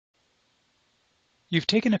You've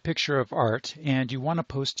taken a picture of art and you want to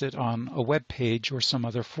post it on a web page or some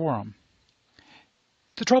other forum.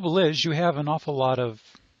 The trouble is you have an awful lot of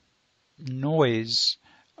noise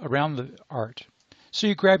around the art. So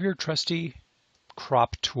you grab your trusty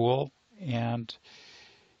crop tool and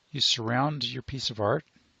you surround your piece of art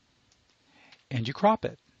and you crop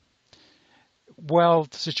it. While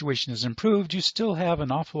the situation is improved, you still have an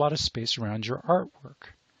awful lot of space around your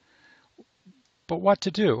artwork. But what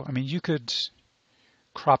to do? I mean, you could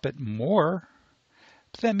crop it more,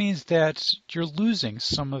 but that means that you're losing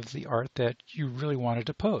some of the art that you really wanted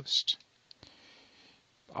to post.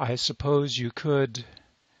 I suppose you could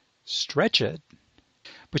stretch it,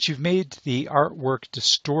 but you've made the artwork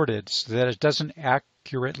distorted so that it doesn't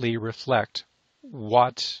accurately reflect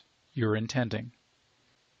what you're intending.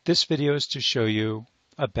 This video is to show you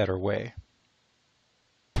a better way.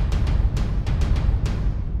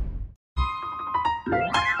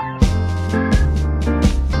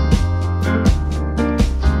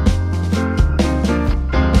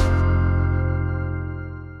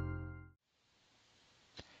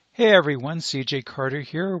 Hey everyone, CJ Carter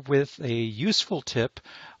here with a useful tip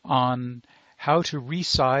on how to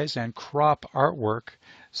resize and crop artwork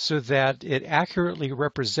so that it accurately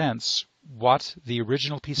represents what the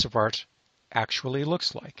original piece of art actually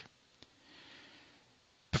looks like.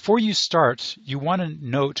 Before you start, you want to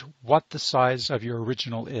note what the size of your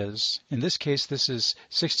original is. In this case, this is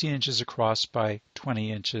 16 inches across by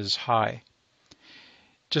 20 inches high.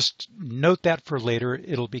 Just note that for later,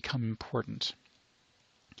 it'll become important.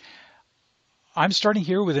 I'm starting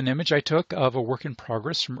here with an image I took of a work in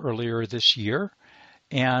progress from earlier this year.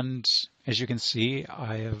 And as you can see,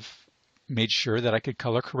 I have made sure that I could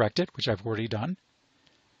color correct it, which I've already done.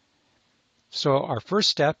 So our first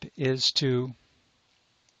step is to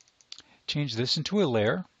change this into a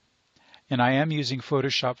layer. And I am using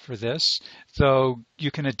Photoshop for this, though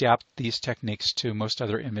you can adapt these techniques to most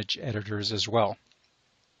other image editors as well.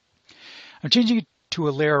 I'm changing it to a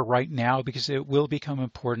layer right now because it will become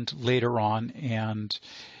important later on, and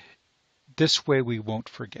this way we won't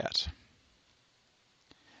forget.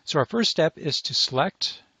 So our first step is to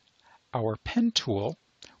select our pen tool,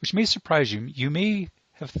 which may surprise you. You may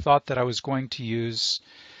have thought that I was going to use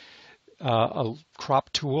a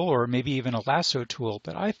crop tool or maybe even a lasso tool,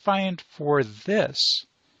 but I find for this,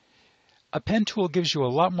 a pen tool gives you a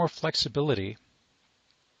lot more flexibility.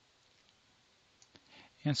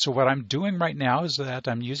 And so what I'm doing right now is that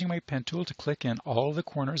I'm using my pen tool to click in all the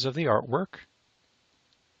corners of the artwork.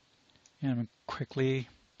 And I'm quickly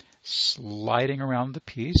sliding around the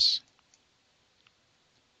piece.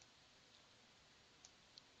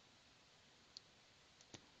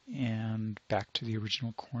 And back to the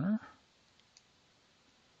original corner.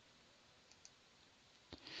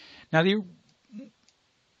 Now the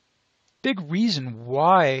big reason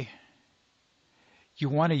why you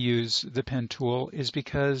want to use the pen tool is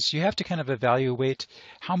because you have to kind of evaluate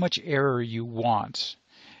how much error you want.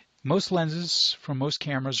 Most lenses from most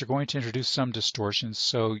cameras are going to introduce some distortion,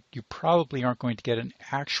 so you probably aren't going to get an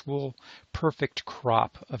actual perfect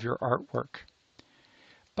crop of your artwork.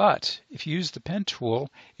 But if you use the pen tool,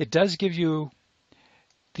 it does give you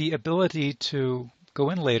the ability to go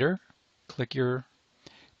in later, click your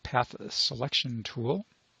path selection tool,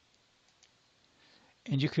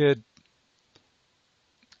 and you could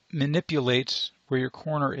manipulate where your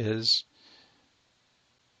corner is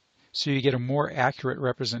so you get a more accurate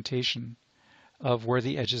representation of where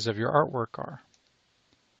the edges of your artwork are.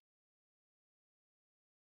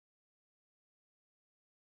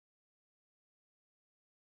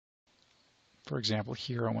 For example,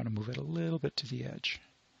 here I want to move it a little bit to the edge.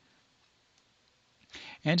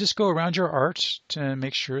 And just go around your art to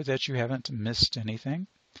make sure that you haven't missed anything.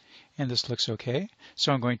 And this looks okay.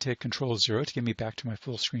 So I'm going to hit Control-0 to get me back to my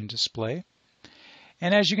full screen display.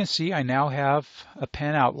 And as you can see, I now have a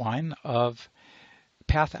path outline of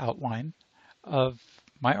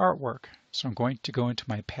my artwork. So I'm going to go into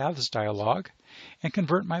my Paths dialog and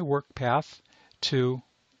convert my work path to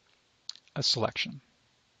a selection.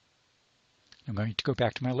 I'm going to go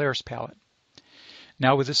back to my layers palette.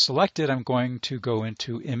 Now with this selected, I'm going to go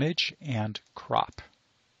into Image and Crop.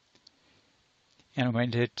 And I'm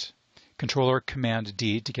going to hit Control or Command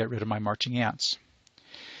D to get rid of my marching ants.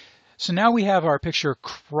 So now we have our picture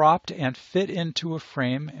cropped and fit into a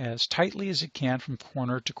frame as tightly as it can from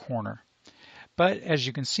corner to corner. But as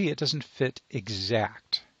you can see, it doesn't fit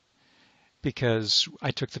exact because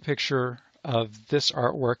I took the picture of this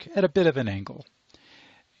artwork at a bit of an angle.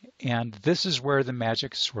 And this is where the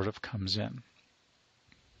magic sort of comes in.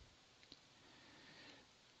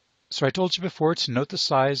 So I told you before to note the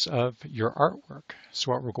size of your artwork. So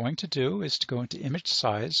what we're going to do is to go into image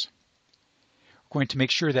size. We're going to make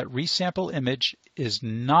sure that resample image is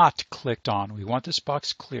not clicked on. We want this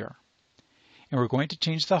box clear. And we're going to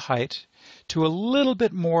change the height to a little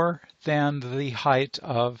bit more than the height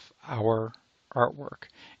of our artwork.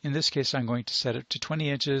 In this case, I'm going to set it to 20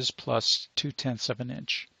 inches plus 2/10 of an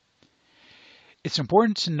inch. It's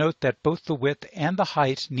important to note that both the width and the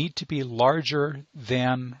height need to be larger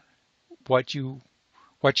than what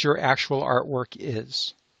your actual artwork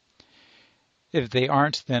is. If they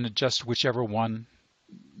aren't, then adjust whichever one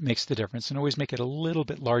makes the difference, and always make it a little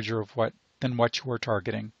bit larger than what you are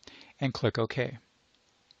targeting, and click OK.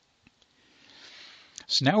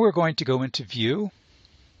 So now we're going to go into View,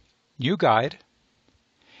 New Guide,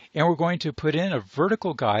 and we're going to put in a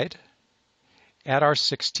vertical guide at our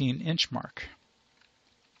 16-inch mark,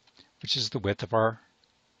 which is the width of our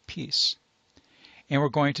piece. And we're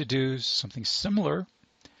going to do something similar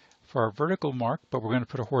for our vertical mark, but we're going to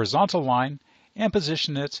put a horizontal line and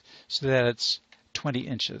position it so that it's 20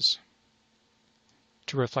 inches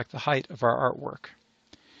to reflect the height of our artwork.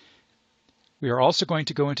 We are also going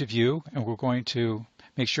to go into View, and we're going to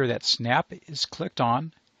make sure that Snap is clicked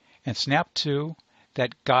on, and Snap to,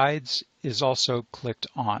 that Guides is also clicked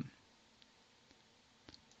on.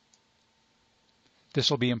 This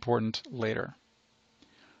will be important later.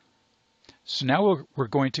 So now we're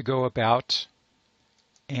going to go about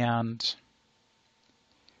and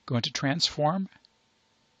go into Transform,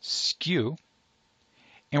 Skew,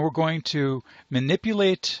 and we're going to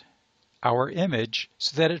manipulate our image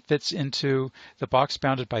so that it fits into the box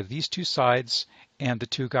bounded by these two sides and the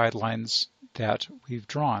two guidelines that we've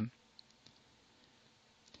drawn.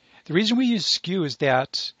 The reason we use Skew is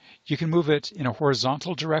that you can move it in a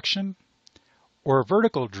horizontal direction or a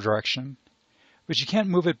vertical direction, but you can't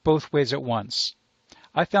move it both ways at once.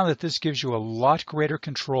 I found that this gives you a lot greater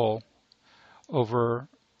control over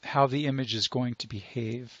how the image is going to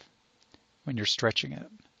behave when you're stretching it.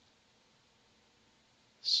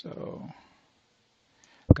 So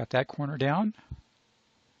I've got that corner down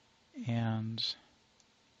and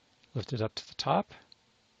lift it up to the top.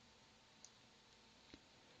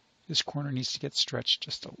 This corner needs to get stretched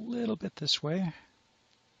just a little bit this way.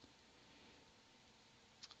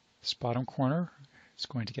 This bottom corner is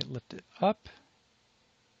going to get lifted up.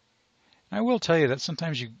 And I will tell you that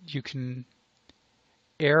sometimes you can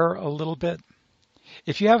err a little bit.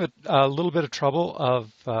 If you have a little bit of trouble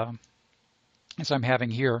of, as I'm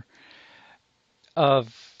having here,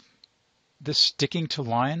 of this sticking to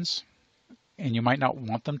lines, and you might not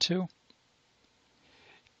want them to,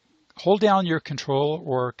 hold down your Control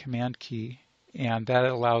or Command key, and that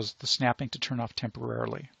allows the snapping to turn off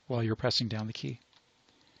temporarily while you're pressing down the key.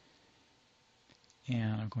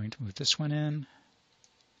 And I'm going to move this one in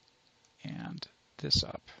and this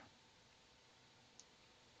up.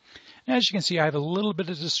 And as you can see, I have a little bit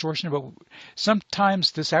of distortion, but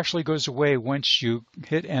sometimes this actually goes away once you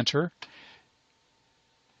hit Enter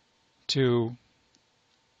to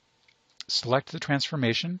select the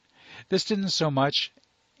transformation. This didn't so much.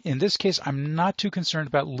 In this case, I'm not too concerned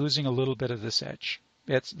about losing a little bit of this edge.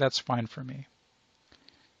 That's fine for me.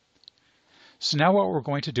 So now what we're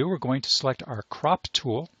going to do, we're going to select our crop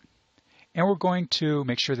tool, and we're going to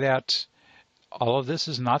make sure that all of this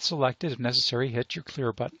is not selected. If necessary, hit your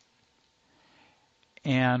clear button.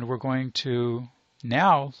 And we're going to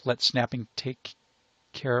now let snapping take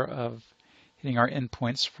care of hitting our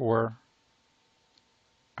endpoints for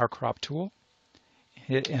our crop tool.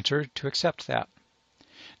 Hit Enter to accept that.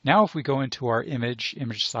 Now if we go into our image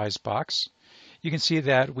size box, you can see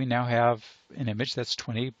that we now have an image that's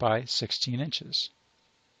 20 by 16 inches.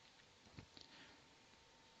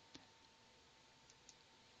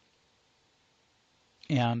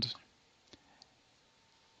 And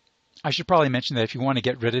I should probably mention that if you want to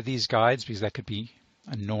get rid of these guides, because that could be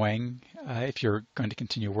annoying if you're going to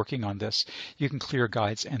continue working on this, you can clear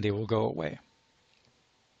guides and they will go away.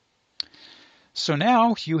 So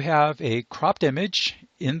now you have a cropped image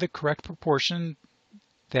in the correct proportion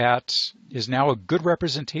that is now a good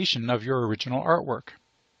representation of your original artwork.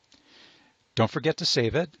 Don't forget to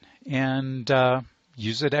save it and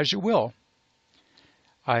use it as you will.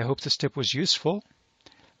 I hope this tip was useful.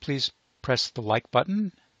 Please press the like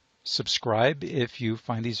button, subscribe if you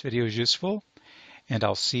find these videos useful, and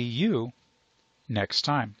I'll see you next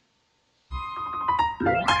time.